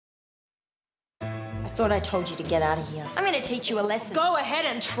thought I told you to get out of here. I'm going to teach you a lesson. Go ahead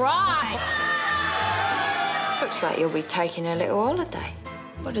and try. Looks like you'll be taking a little holiday.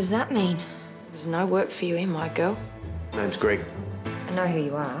 What does that mean? There's no work for you here, my girl. Name's Greg. I know who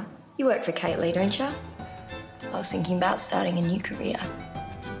you are. You work for Kate Leigh, don't you? I was thinking about starting a new career.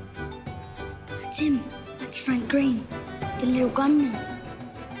 That's him. That's Frank Green, the little gunman.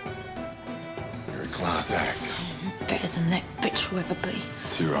 You're a class act. Better than that bitch will ever be.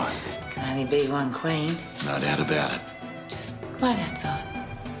 Too right. Can only be one queen. No doubt about it. Just wait outside.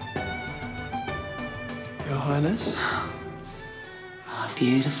 Your Highness? My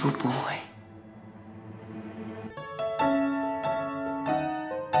beautiful boy.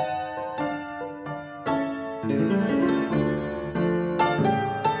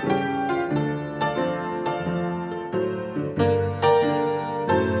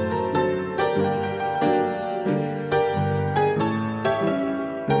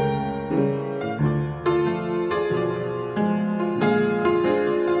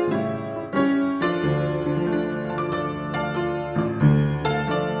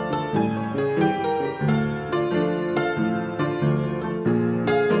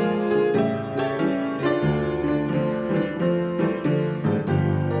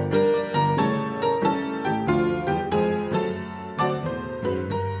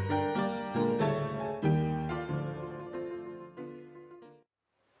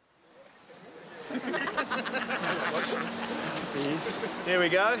 Here we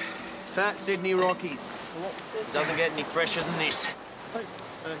go. Fat Sydney Rockies. Doesn't get any fresher than this.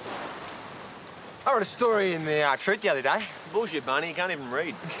 I read a story in the Truth the other day. Bullshit, Barney. You can't even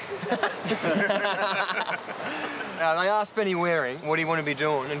read. They asked Benny Waring what he wanted to be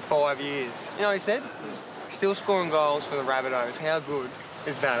doing in 5 years. You know what he said? Still scoring goals for the Rabbitohs. How good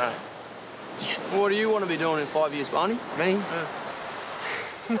is that, eh? What do you want to be doing in 5 years, Barney? Me?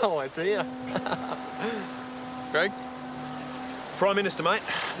 No idea. Greg? Prime Minister, mate.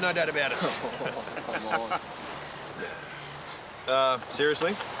 No doubt about it. Come on.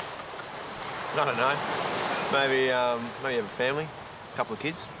 Seriously? I don't know. Maybe you have a family, a couple of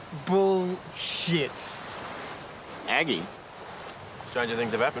kids. Bullshit. Aggie? Stranger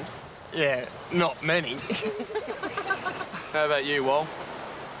things have happened. Yeah, not many. How about you, Wal?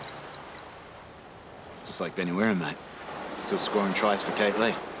 Just like Benny Waring, mate. Still scoring tries for Kate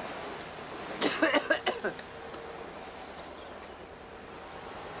Leigh.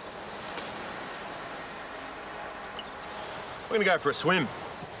 We're gonna go for a swim.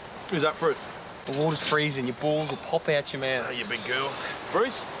 Who's up for it? The water's freezing. Your balls will pop out your mouth. Oh, you big girl.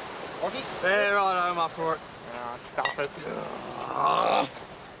 Bruce? Rocky? Yeah, right, I'm up for it. Ah, stuff it.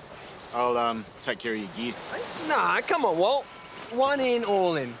 I'll take care of your gear. Nah, come on, Walt. One in,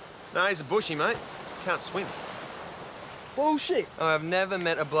 all in. No, he's a bushy, mate. Can't swim. Bullshit. I've never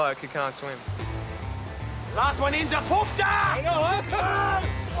met a bloke who can't swim. Last one in's a poofter! Hang on.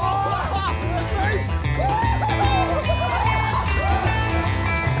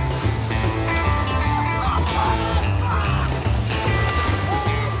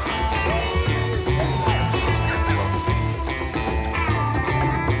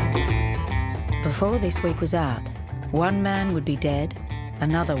 Before this week was out, one man would be dead,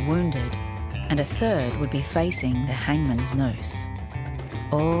 another wounded, and a third would be facing the hangman's noose.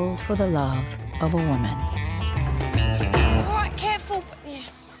 All for the love of a woman. All right, careful. Yeah.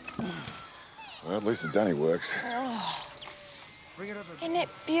 Well, at least the dunny works. Oh. Isn't it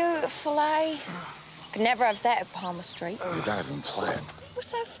beautiful, eh? Could never have that at Palmer Street. You don't even play it. Well,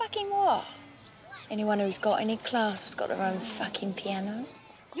 so fucking what? Anyone who's got any class has got their own fucking piano.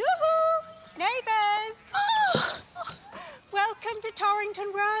 Yoo-hoo! Neighbours! Oh. Welcome to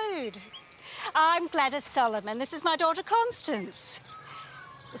Torrington Road. I'm Gladys Solomon. This is my daughter, Constance.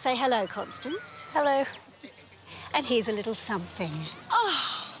 Say hello, Constance. Hello. And here's a little something.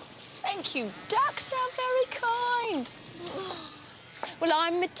 Oh, thank you, ducks. How very kind. Well,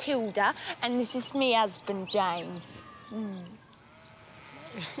 I'm Matilda, and this is me husband, James.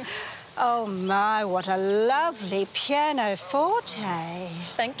 Oh, my, what a lovely pianoforte.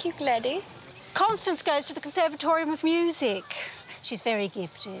 Thank you, Gladys. Constance goes to the Conservatorium of Music. She's very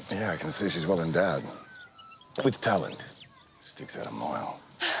gifted. Yeah, I can see she's well endowed. With talent. Sticks out a mile.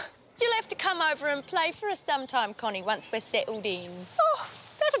 You'll have to come over and play for us sometime, Connie, once we're settled in. Oh,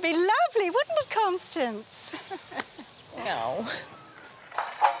 that'd be lovely, wouldn't it, Constance? No.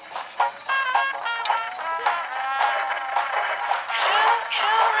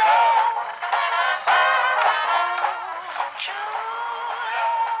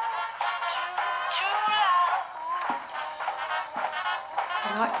 I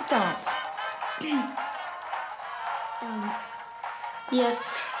like to dance.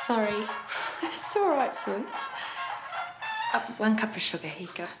 Yes, Sorry. It's all right, Soots. 1 cup of sugar, here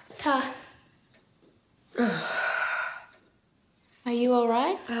you go. Ta. Are you all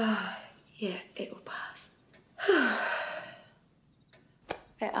right? Yeah, it'll pass.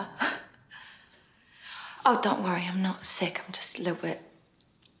 Better. Oh, don't worry, I'm not sick. I'm just a little bit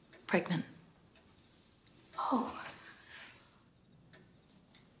pregnant. Oh.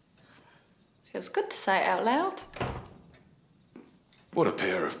 Feels good to say it out loud. What a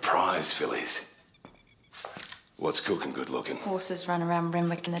pair of prize fillies. What's cooking good looking? Horses run around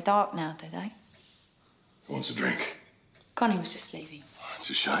Renwick in the dark now, do they? Wants a drink? Connie was just leaving. It's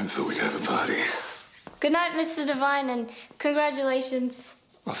a shame. Thought we could have a party. Good night, Mr. Devine, and congratulations.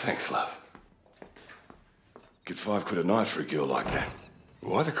 Well, thanks, love. Get £5 a night for a girl like that.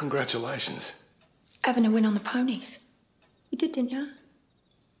 Why the congratulations? Having a win on the ponies. You did, didn't you?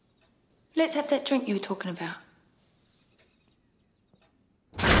 Let's have that drink you were talking about.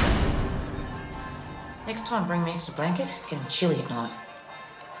 Next time, bring me extra blanket. It's getting chilly at night.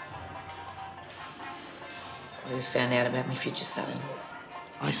 What have you found out about my future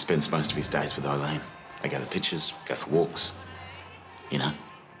son-in-law? He spends most of his days with Eileen. They go to pictures, go for walks. You know,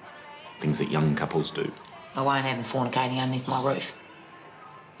 things that young couples do. I won't have him fornicating underneath my roof.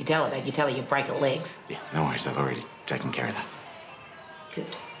 You tell her that, you tell her you break her legs. Yeah, no worries. I've already taken care of that.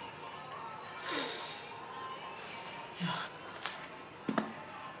 Good.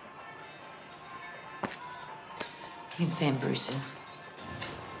 You can Sam Bruce in.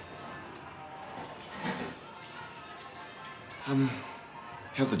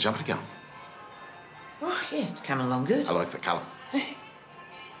 How's the jumper going? Oh, yeah, it's coming along good. I like the colour. You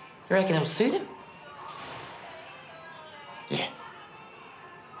reckon it'll suit him? Yeah.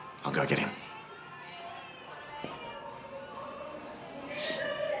 I'll go get him.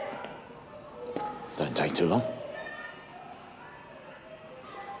 Don't take too long.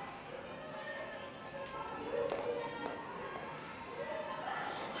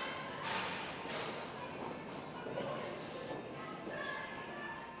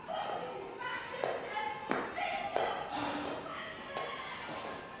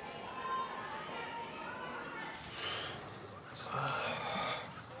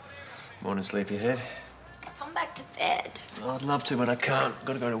 Morning, sleepyhead. Come back to bed. Oh, I'd love to, but I can't.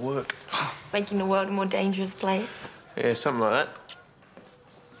 Got to go to work. Making the world a more dangerous place. Yeah, something like that.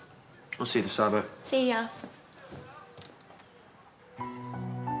 I'll see you this Sabo. See ya.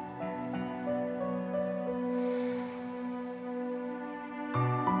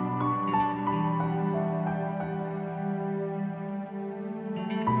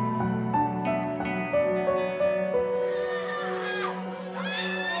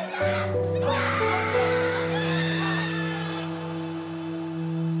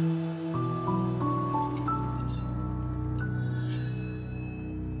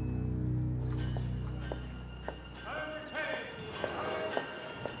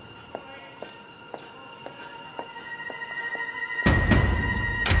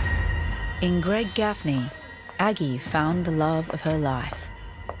 In Greg Gaffney, Aggie found the love of her life.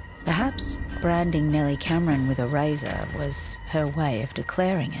 Perhaps branding Nellie Cameron with a razor was her way of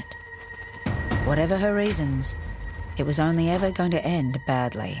declaring it. Whatever her reasons, it was only ever going to end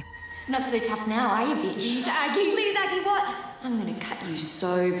badly. Not so tough now, are you, bitch? Please, Aggie, what? I'm gonna cut you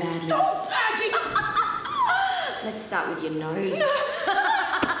so badly. Don't, Aggie! Let's start with your nose.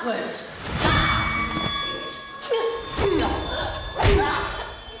 Liz.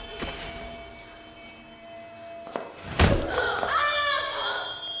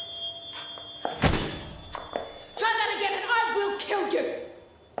 Try that again and I will kill you!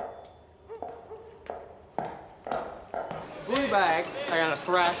 Blue bags are gonna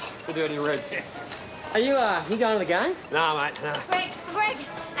thrash the dirty reds. Are you going to the game? No, mate, no. Greg,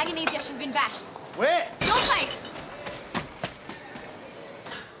 Aggie needs you. She's been bashed. Where? Your place.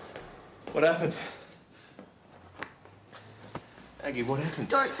 What happened? Aggie, what happened?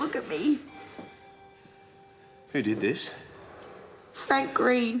 Don't look at me. Who did this? Frank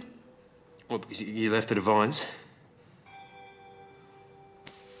Green. Well, because you left the Devines.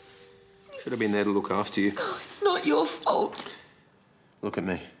 Should have been there to look after you. Oh, it's not your fault. Look at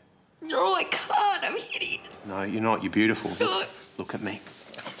me. No, I can't. I'm hideous. No, you're not. You're beautiful. No. Look at me.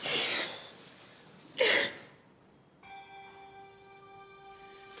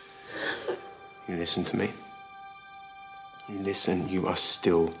 You listen to me. You listen. You are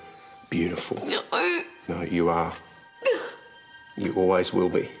still beautiful. No. No, you are. You always will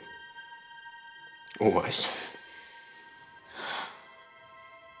be. Always.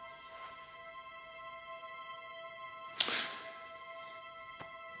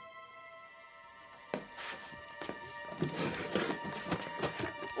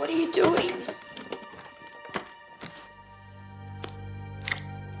 are you doing?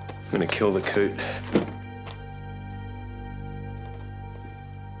 I'm gonna kill the coot.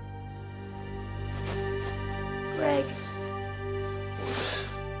 Greg.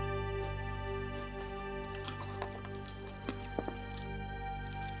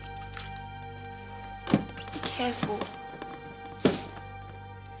 Be careful.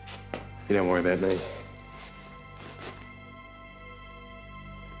 You don't worry about me.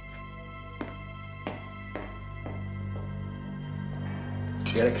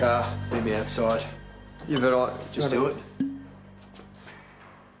 Get a car, meet me outside. Yeah, but I... Just do it.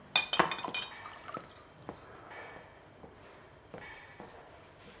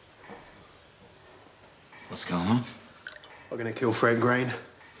 What's going on? I'm gonna kill Frank Green.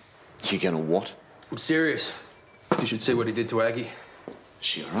 You gonna what? I'm serious. You should see what he did to Aggie. Is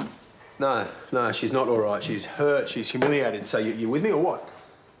she all right? No, she's not all right. She's hurt, she's humiliated. So you with me or what?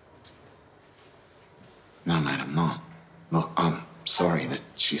 No, mate, I'm not. Look, I'm sorry that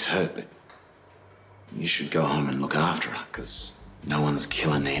she's hurt, but you should go home and look after her, because no one's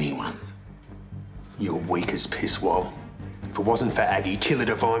killing anyone. You're weak as piss, Wal. If it wasn't for Aggie, Tiller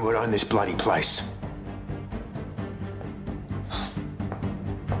Devine would own this bloody place.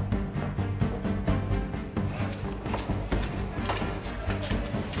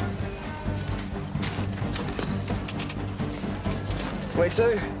 Where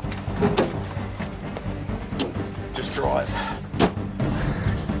to? Just drive.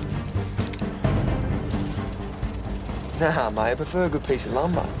 Nah, mate, I prefer a good piece of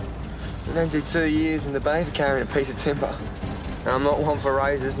lumber. I don't do 2 years in the bay for carrying a piece of timber. And I'm not one for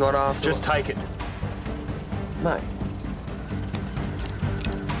razors, not after. Just take it. Mate.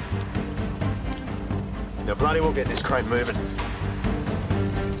 Now, bloody we'll get this crate moving.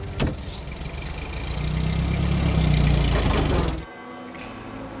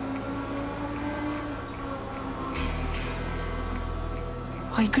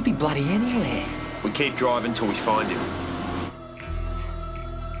 Oh, he could be bloody anywhere. We keep driving till we find him.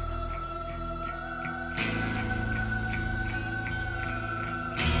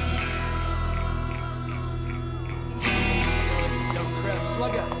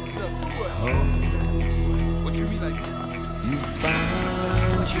 What you mean like this? You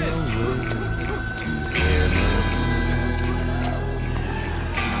find your way to heaven.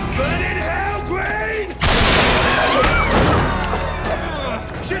 Burn in hell, Green!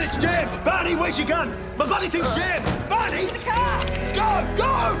 Shit, it's jammed! Barney, where's your gun? My bloody thing's jammed! Barney! The car! Go!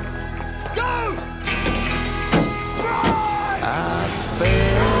 Go! Go! Right! I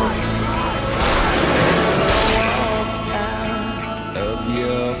felt as I walked out of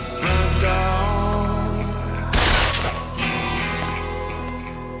your front door.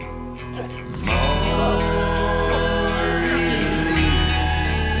 More relief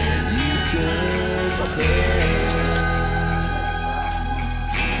than you could tell.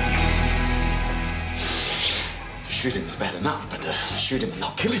 Shoot him is bad enough, but shoot him and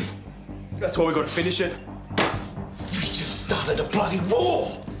not kill him. That's why we got to finish it. You just started a bloody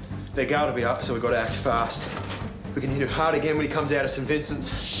war. Their guard will be up, so we've got to act fast. We can hit him hard again when he comes out of St.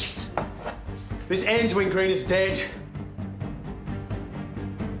 Vincent's. Shit. This ends when Green is dead.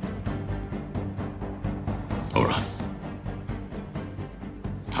 All right.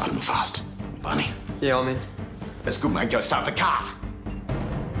 Hard and fast. Barney. Yeah, I'm in. That's good, mate. Go start the car.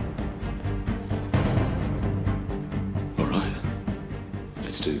 All right.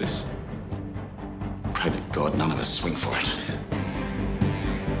 Let's do this. Pray to God none of us swing for it.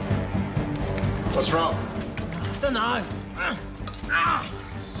 What's wrong? Don't know.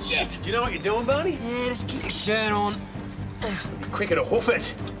 Shit. Do you know what you're doing, Barney? Yeah, just keep your shirt on. Be quicker to hoof it.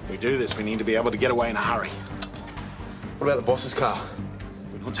 We do this, we need to be able to get away in a hurry. What about the boss's car?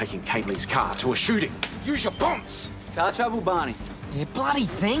 We're not taking Kate Leigh's car to a shooting. Use your bombs. Car trouble, Barney? Yeah, bloody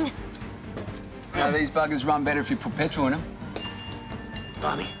thing. You know, these buggers run better if you put petrol in them.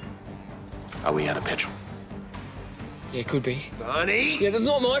 Barney, are we out of petrol? Yeah, could be. Barney! Yeah, that's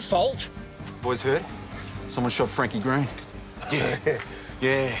not my fault. Boys heard? Someone shot Frankie Green.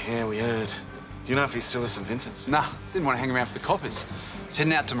 Yeah, we heard. Do you know if he's still at St. Vincent's? Nah, didn't want to hang around for the coppers. He's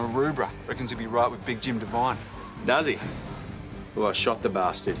heading out to Maroubra. Reckons he'll be right with Big Jim Devine. Does he? Well, I shot the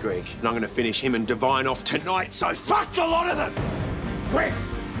bastard, Greg. And I'm going to finish him and Devine off tonight, so fuck the lot of them! Quick!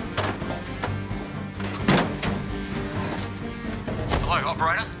 Hello,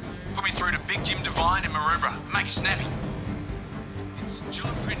 operator. Put me through to Big Jim Devine in Maroubra. Make it snappy. It's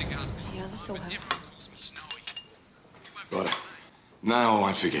John Prendergast's Mr. Yeah, that's all but right. everyone calls me Snowy. Right. Now I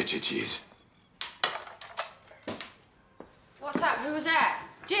won't forget your tears. What's up? Who was that?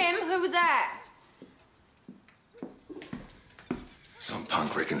 Jim, who was that? Some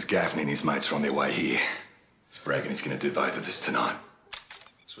punk reckons Gaffney and his mates are on their way here. He's bragging he's going to do both of us tonight.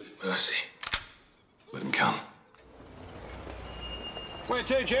 Sweet mercy. Let him come. Where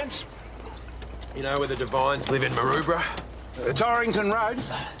to, gents? You know where the Devines live in Maroubra? Torrington Road.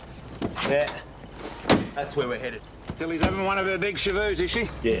 Yeah. That's where we're headed. Tilly's having one of her big Shivoos, is she?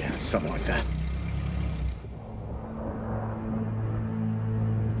 Yeah, something like that.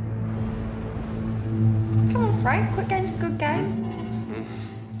 Come on, Frank. Quick game's a good game.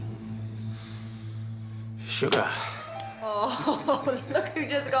 Sugar. Oh, look who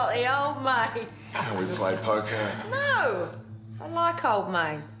just got the old mate. We play poker. No, I like old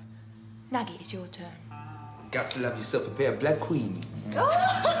mate. Nugget, it's your turn. Got to love yourself a pair of black queens.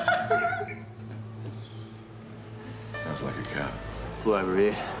 Sounds like a car. Pull over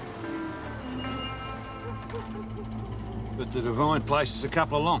here. But the Devine place is a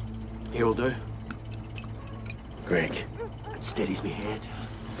couple along. Here'll do. Greg, that steadies me hand.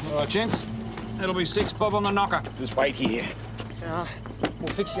 All right, gents. It'll be 6 bob on the knocker. Just wait here. We'll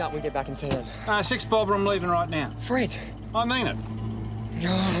fix you up when we get back in town. 6 bob or I'm leaving right now. Fred. I mean it.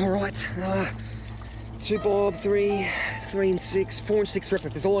 Oh, all right. 2 bob, 3 and 6, 4 and 6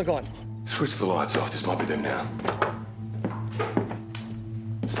 reference. That's all I got. Switch the lights off. This might be them now.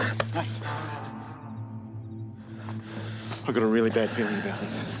 Mate. I've got a really bad feeling about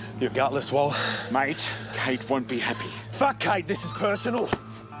this. You're gutless, Wall. Mate, Kate won't be happy. Fuck Kate, this is personal.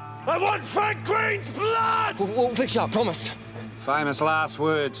 I want Frank Green's blood! We'll fix you up, promise. Famous last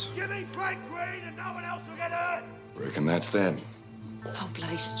words. Give me Frank Green and no one else will get hurt! Reckon that's them. Oh,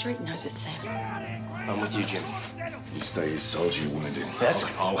 bloody street knows it's them. I'm with you, Jim. You stay here, soldier, you're wounded. That's...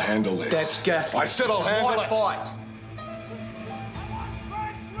 I'll handle this. That's Gaffney. I said I'll handle it. Fight.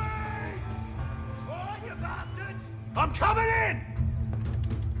 I'm coming in!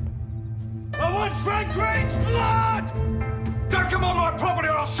 I want Frank Green's blood! Don't come on my property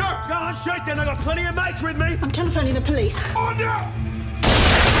or I'll shoot! Go on, shoot then. I've got plenty of mates with me. I'm telephoning the police. Order!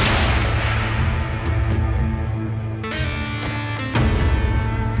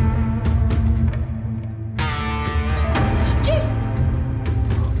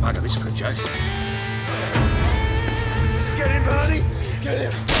 Bugger this for a joke. Get him, Bernie! Get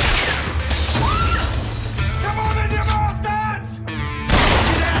him! Come on in, you bastards!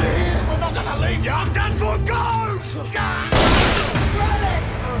 Get out of here! We're not gonna leave you! I'm done for! Go!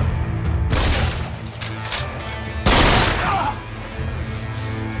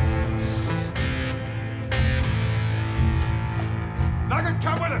 Nugget,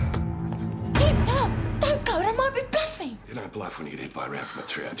 come with us! Jim, no! Don't go. They might be bluffing. You don't bluff when you get hit by a round from a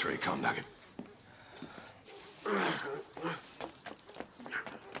 303. Come, Nugget.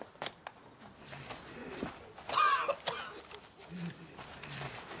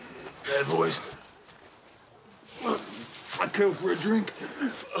 Bad boys. I kill for a drink.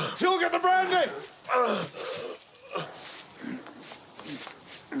 Still get the brandy!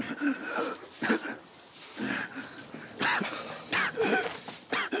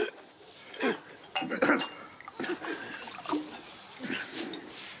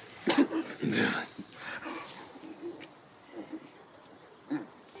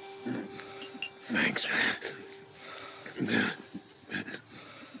 Thanks.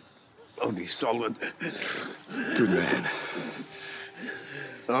 I'll be solid. Good man.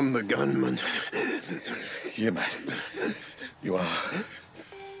 I'm the gunman. Yeah, mate. You are.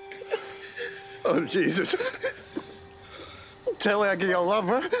 Oh, Jesus. Tell Aggie I love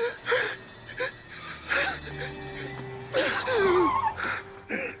her.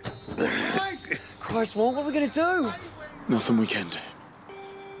 Christ, Walt, what are we going to do? Nothing we can do.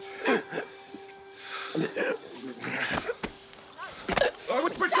 I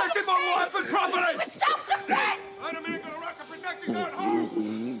was protecting my wife and property! With self-defense! Ain't a man got a right to protect his own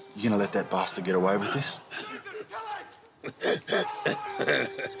home! You gonna let that bastard get away with this?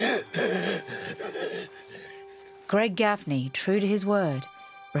 Greg Gaffney, true to his word,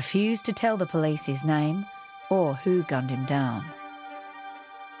 refused to tell the police his name or who gunned him down.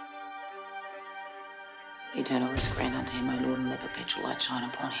 Eternal rest grant unto him, O Lord, and let perpetual light shine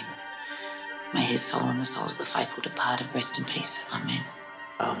upon him. May his soul and the souls of the faithful departed rest in peace. Amen.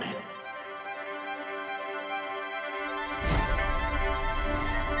 Amen.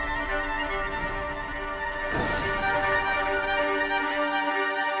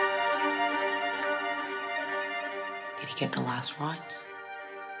 Did he get the last rites?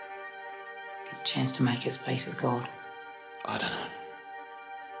 Get a chance to make his peace with God? I don't know.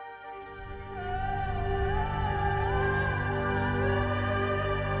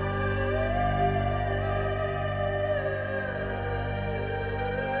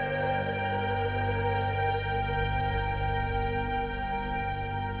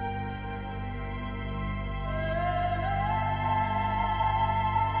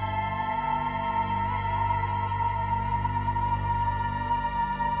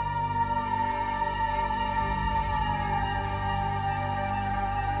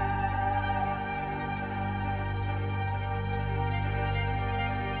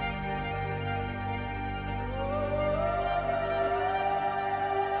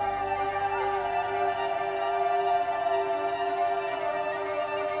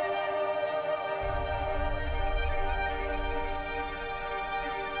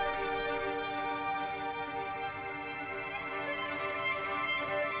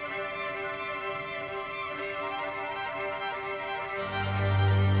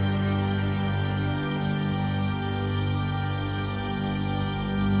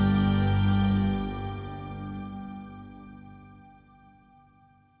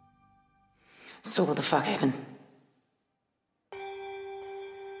 So what the fuck happened?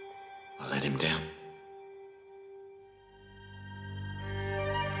 I let him down.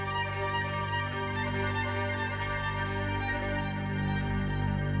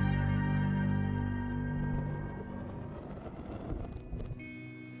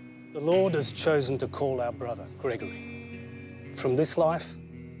 The Lord has chosen to call our brother, Gregory, from this life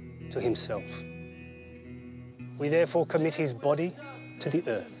to himself. We therefore commit his body to the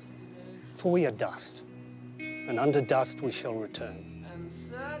earth, for we are dust, and unto dust we shall return.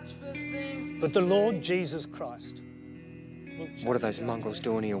 But the Lord Jesus Christ will... What are those mongrels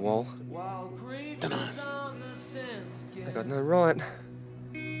doing to your wall? Dunno. They got no right.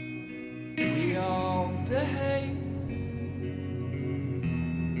 We all behave.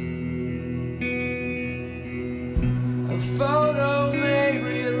 A photo may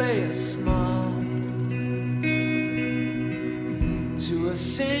relay a smile to a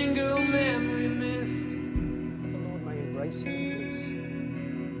single memory missed. That the Lord may embrace him in peace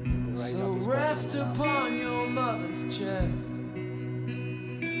and raise So up his body rest on the last upon day. your mother's chest.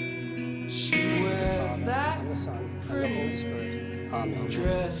 She The wears Father, that and the Son, and the Holy Spirit. Amen.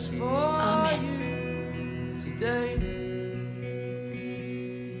 dress for you today.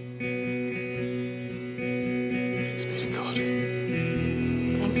 Thanks be to God.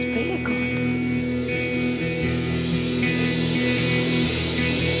 Thanks be to God.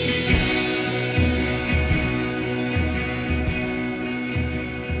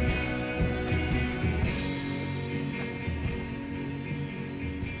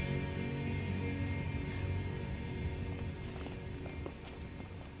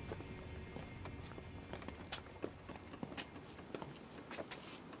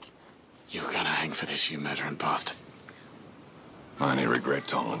 You're gonna hang for this, you murdering bastard. My only regret,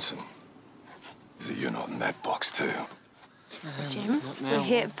 Tomlinson, is that you're not in that box too. Jim, we're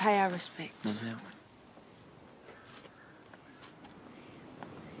here to pay our respects.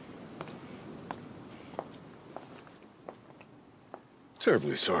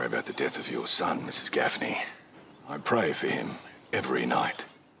 Terribly sorry about the death of your son, Mrs. Gaffney. I pray for him every night.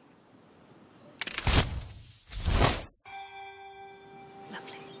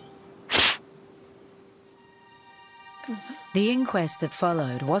 The inquest that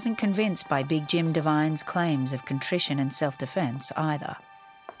followed wasn't convinced by Big Jim Devine's claims of contrition and self-defence either.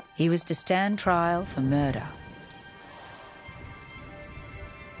 He was to stand trial for murder.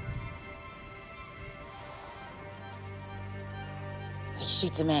 He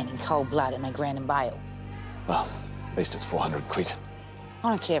shoots a man in cold blood and they grant him bail. Well, at least it's 400 quid. I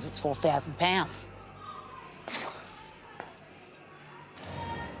don't care if it's 4,000 pounds.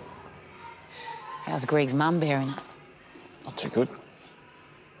 How's Greg's mum bearing it? Not too good.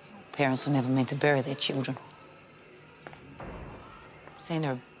 Parents were never meant to bury their children. Send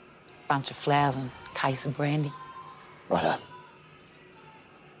her a bunch of flowers and a case of brandy. Righto.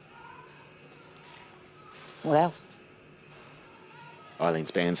 What else?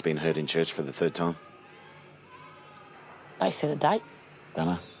 Eileen's band's been heard in church for the 3rd time. They set a date.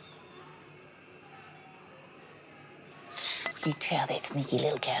 Dunno. You tell that sneaky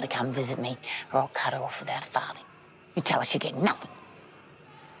little cow to come visit me, or I'll cut her off without a farthing. You tell her she'll get nothing.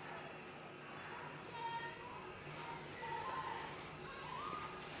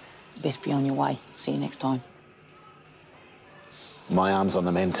 Best be on your way. See you next time. My arm's on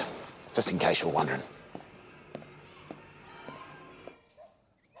the mend, just in case you're wondering.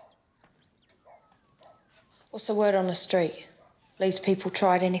 What's the word on the street? Lee's people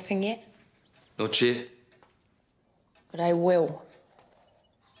tried anything yet? Not yet. But they will.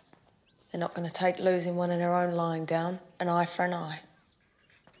 They're not going to take losing one in their own lying down, an eye for an eye.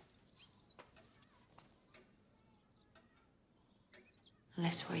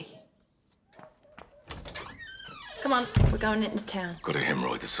 Unless we... Come on, we're going into town. Got a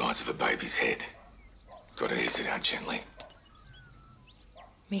hemorrhoid the size of a baby's head. Got to ease it out gently.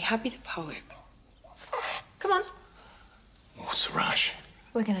 Me happy the poet. Come on. What's the rush?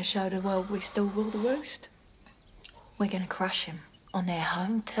 We're going to show the world we still rule the roost. We're going to crush him on their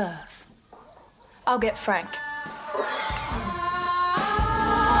home turf. I'll get Frank. Tell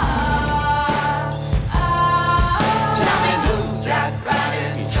me who's that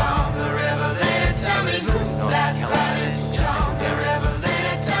riding John the Revelator? Tell me who's that riding John the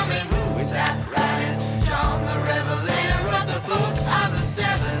Revelator? Tell me who's that riding John the Revelator of the book of the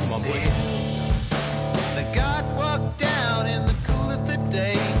 7 seals? The God walked down in the cool of the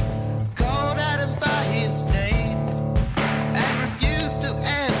day, called out him by his name, and refused to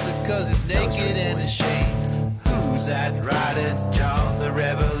answer 'cause he's naked and ashamed. Who's that riding John the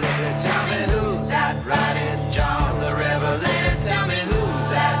Revelator? Tell me who's that riding John the Revelator? Tell me who's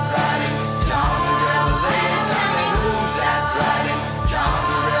that riding John the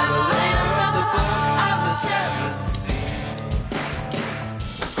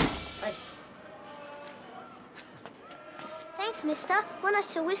Mister, want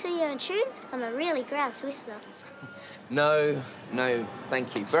us to whistle you a tune? I'm a really grouse whistler. No,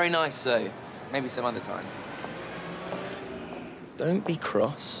 thank you. Very nice, though. Maybe some other time. Don't be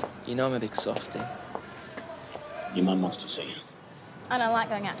cross. You know I'm a big softie. Your mum wants to see you. I don't like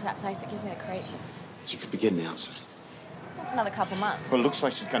going out to that place. It gives me the creeps. She could be getting out soon. Another couple months. Well, it looks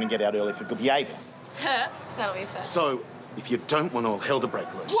like she's going to get out early for good behaviour. That'll be fair. So, if you don't want all hell to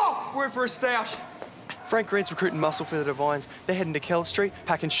break loose... Whoa! We're in for a stoush. Frank Green's recruiting muscle for the Devines. They're heading to Kell Street,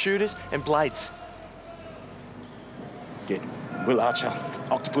 packing shooters and blades. Get Will Archer,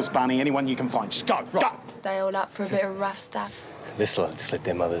 Octopus Barney, anyone you can find. Just go, go! They all up for a bit of rough stuff. This lot slit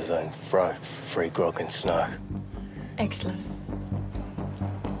their mother's own throat for free grog and snow. Excellent.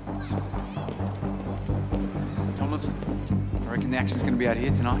 Tomlinson, I reckon the action's going to be out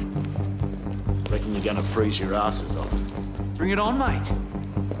here tonight. Reckon you're going to freeze your asses off. Bring it on, mate.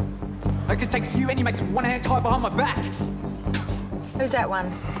 I could take you and you mates with one hand tied behind my back. Who's that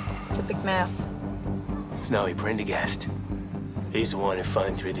one? The big mouth. Snowy Prendergast. He's the one who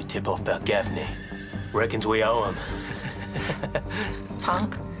phoned through the tip-off about Gaffney. Reckons we owe him.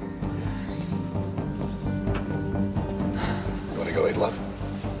 Punk. You want to go eat, love?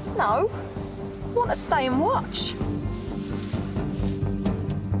 No. I want to stay and watch.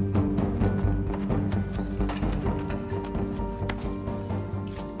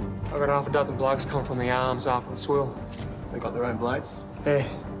 I've got half a dozen blokes come from the arms after the swill. They got their own blades? Yeah.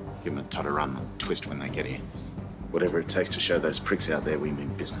 Give them a tot of run and twist when they get here. Whatever it takes to show those pricks out there we mean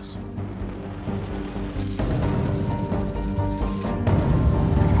business.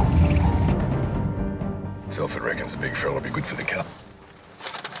 Telford reckons the big fella will be good for the cup.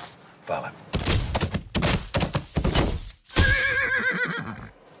 Follow.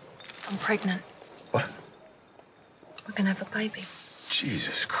 I'm pregnant. What? We're gonna have a baby.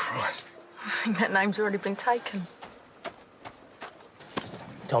 Jesus Christ. I think that name's already been taken.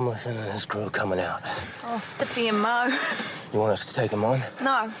 Tomlinson and his crew are coming out. Oh, Stiffy and Mo. You want us to take them on?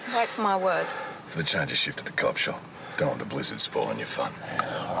 No, wait for my word. For the change of shift at the cop shop. Don't want the blizzard spoiling your fun.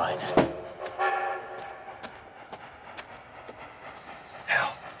 All right.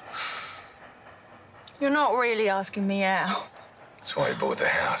 How? You're not really asking me how. That's why you bought the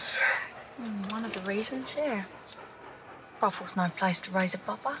house. One of the reasons, yeah. Ruffle's no place to raise a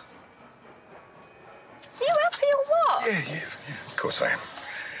bubba. You happy or what? Yeah, of course I am.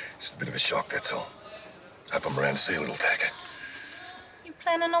 It's a bit of a shock, that's all. Hope I'm around to see a little tacker. You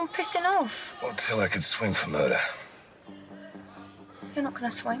planning on pissing off? Well, till I could swing for murder. You're not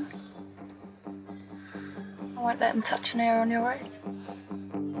gonna swing. I won't let them touch an hair on your head.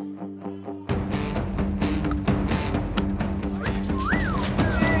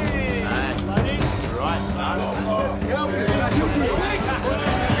 Right,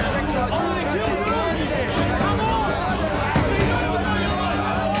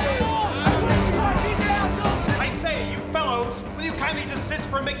 I say, you fellows, will you kindly desist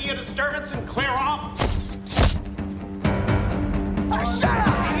from making a disturbance and clear off?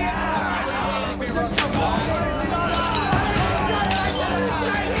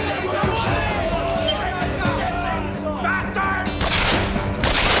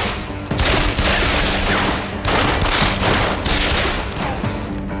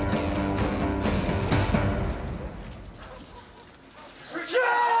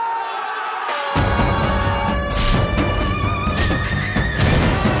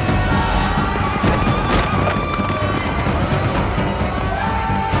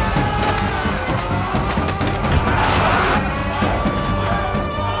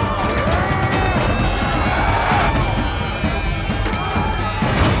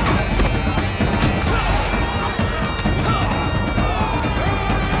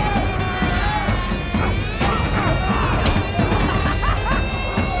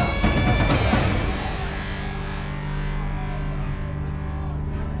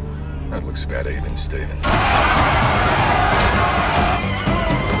 That looks about even, Stephen.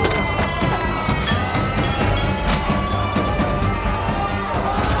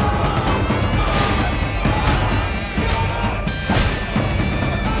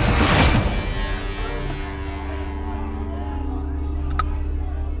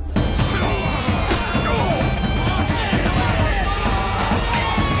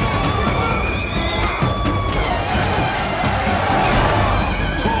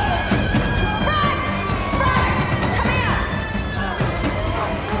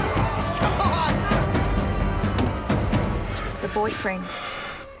 Boyfriend.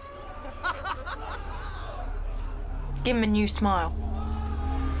 Give him a new smile.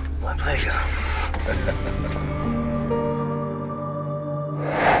 My pleasure.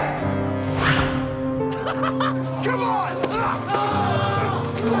 Come on!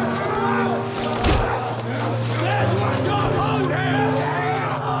 Hold here!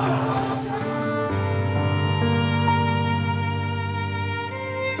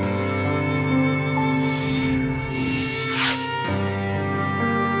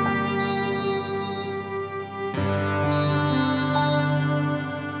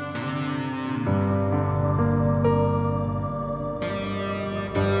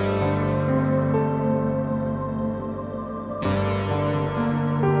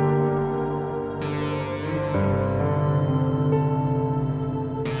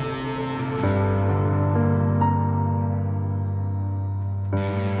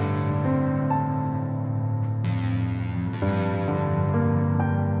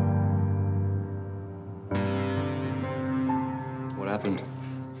 What happened?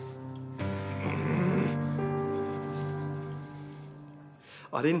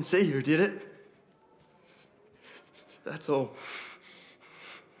 I didn't see who did it. That's all.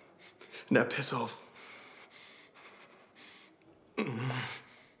 Now piss off. How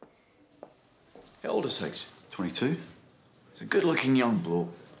old is Higgs? 22. He's a good-looking young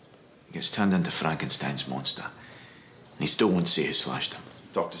bloke. He gets turned into Frankenstein's monster. And he still won't say he slashed him.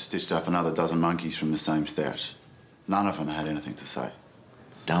 Doctor stitched up another dozen monkeys from the same stash. None of them had anything to say.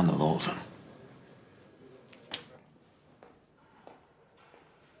 Damn the lot of them.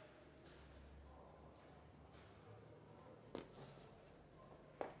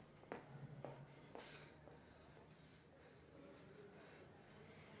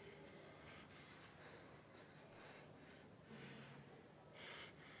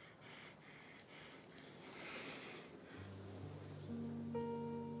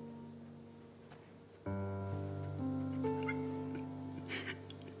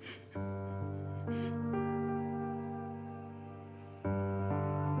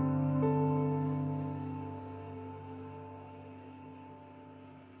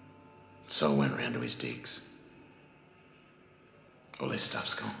 So went round to his digs. All his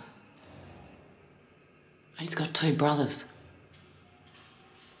stuff's gone. He's got 2 brothers.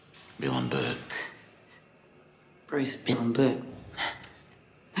 Bill and Bert. Bruce, Bill and Bert.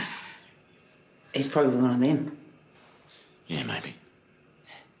 He's probably one of them. Yeah, maybe.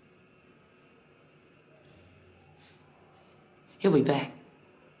 He'll be back.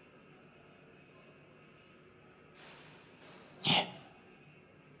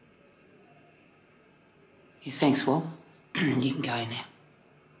 Yeah, thanks, Will. You can go now.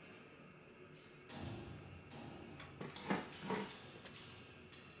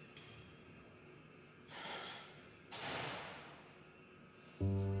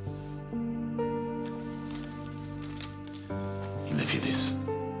 He'll leave you this.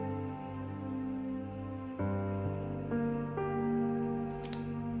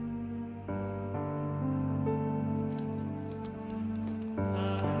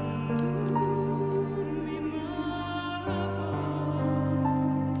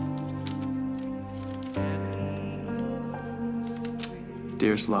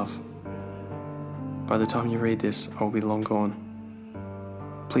 Dearest love, by the time you read this, I will be long gone.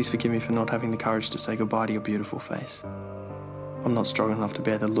 Please forgive me for not having the courage to say goodbye to your beautiful face. I'm not strong enough to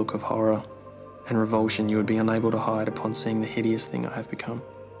bear the look of horror and revulsion you would be unable to hide upon seeing the hideous thing I have become.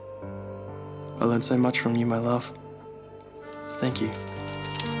 I learned so much from you, my love. Thank you.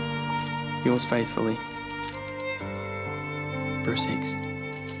 Yours faithfully, Bruce Higgs.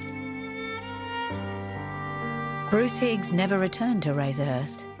 Bruce Higgs never returned to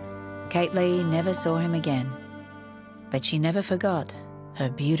Razorhurst. Kate Leigh never saw him again. But she never forgot her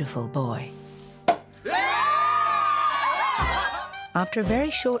beautiful boy. After a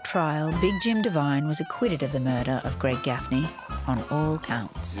very short trial, Big Jim Devine was acquitted of the murder of Greg Gaffney on all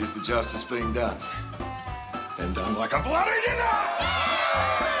counts. Here's the justice being done. And done like a bloody dinner!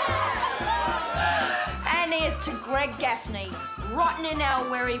 And here's to Greg Gaffney, rotting in hell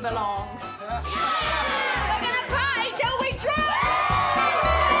where he belongs. We're gonna party till we drop!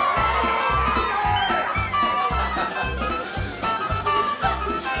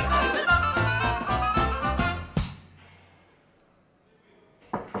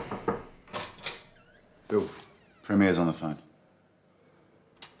 Bill, Premier's on the phone.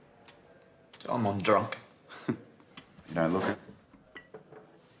 I'm on drunk. You don't look it.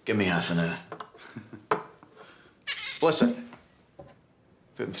 Give me half an hour. Bless it.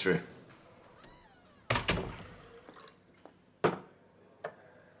 Put him through.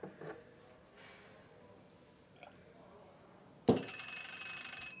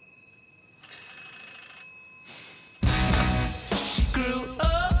 She grew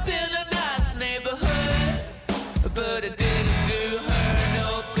up in a nice neighborhood, but it didn't do her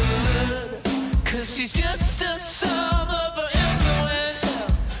no good, 'cause she's just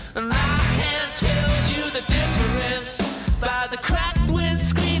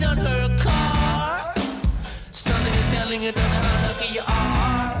and you don't know how lucky you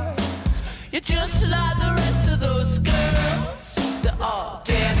are. You're just like the rest of those girls. They're all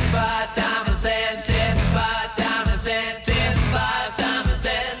death by diamonds and death by diamonds and death by diamonds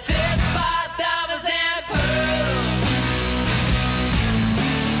and death by diamonds and pearls.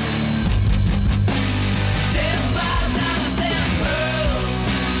 Death by diamonds and pearls.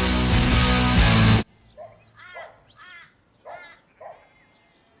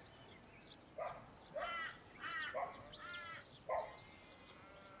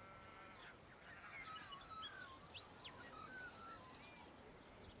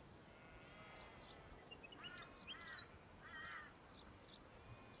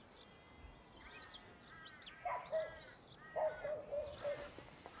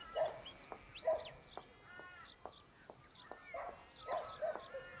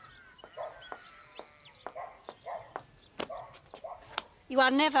 You are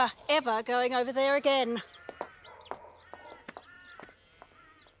never, ever going over there again.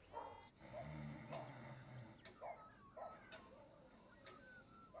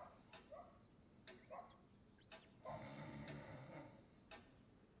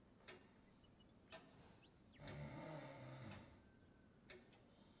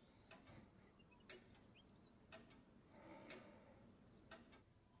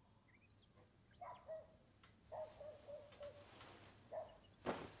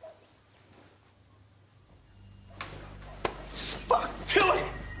 Tilly!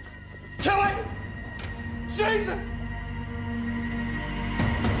 Tilly! Jesus!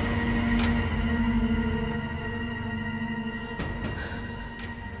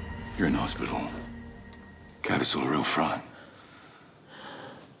 You're in hospital. Gave us all a real fright.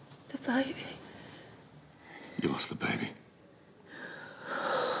 The baby. You lost the baby.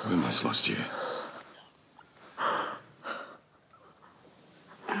 We almost lost you.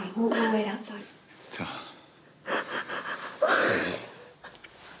 We'll wait outside.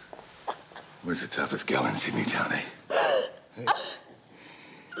 Where's the toughest gal in Sydney town, eh? Hey.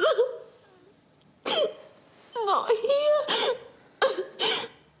 Not here.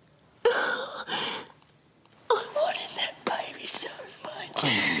 I wanted that baby so much. I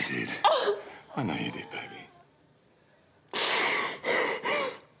know you did. I know you did, baby.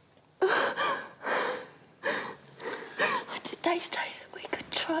 Did they say that we could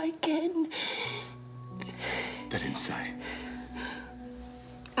try again? They didn't say.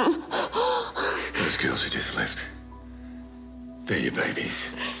 Those girls who just left, they're your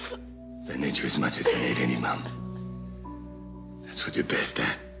babies. They need you as much as they need any mum. That's what you're best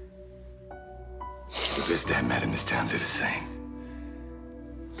at. The best dad Matt in this town's ever seen.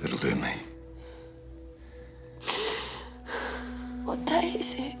 That'll do me. What day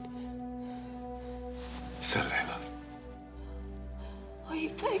is it? Saturday, love. Oh, you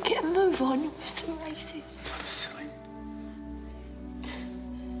better get a move on, you Mr. Racist. That's silly.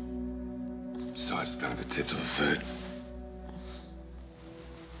 Besides, don't have the tips of a third.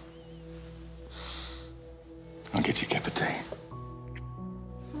 I'll get you a cup of tea.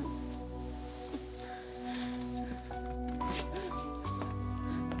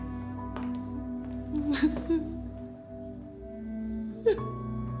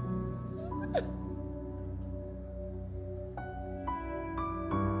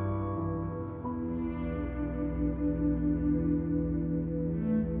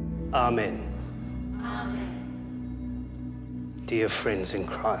 Amen. Dear friends in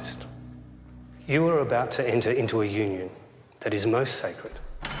Christ, you are about to enter into a union that is most sacred.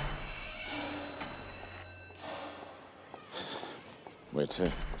 Where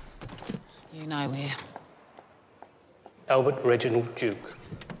to? You know where. Albert Reginald Duke,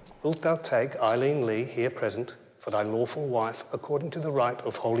 wilt thou take Eileen Leigh, here present, for thy lawful wife, according to the right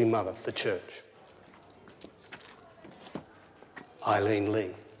of Holy Mother, the Church? Eileen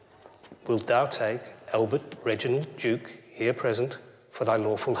Leigh, wilt thou take Albert Reginald Duke, here present, for thy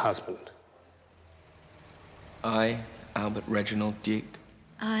lawful husband? I, Albert Reginald Duke,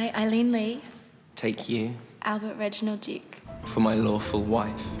 I, Eileen Leigh, take you Albert Reginald Duke, for my lawful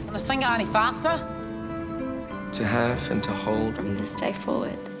wife, Can this thing go any faster? to have and to hold, from this day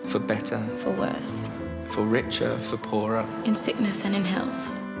forward, for better, for worse, for richer, for poorer, in sickness and in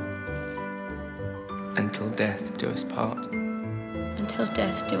health, until death do us part. until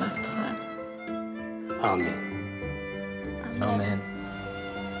death do us part. Amen. Amen.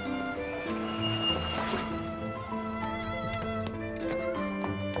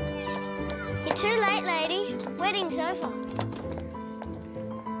 You're too late, lady. Wedding's over.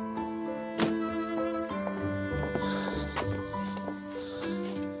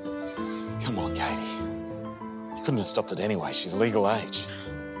 Come on, Katie. You couldn't have stopped it anyway. She's legal age.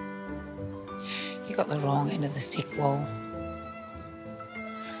 You got the wrong end of the stick, Wal.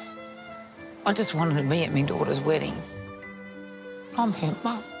 I just wanted to be at my daughter's wedding. I'm her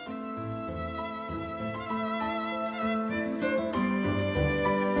mum.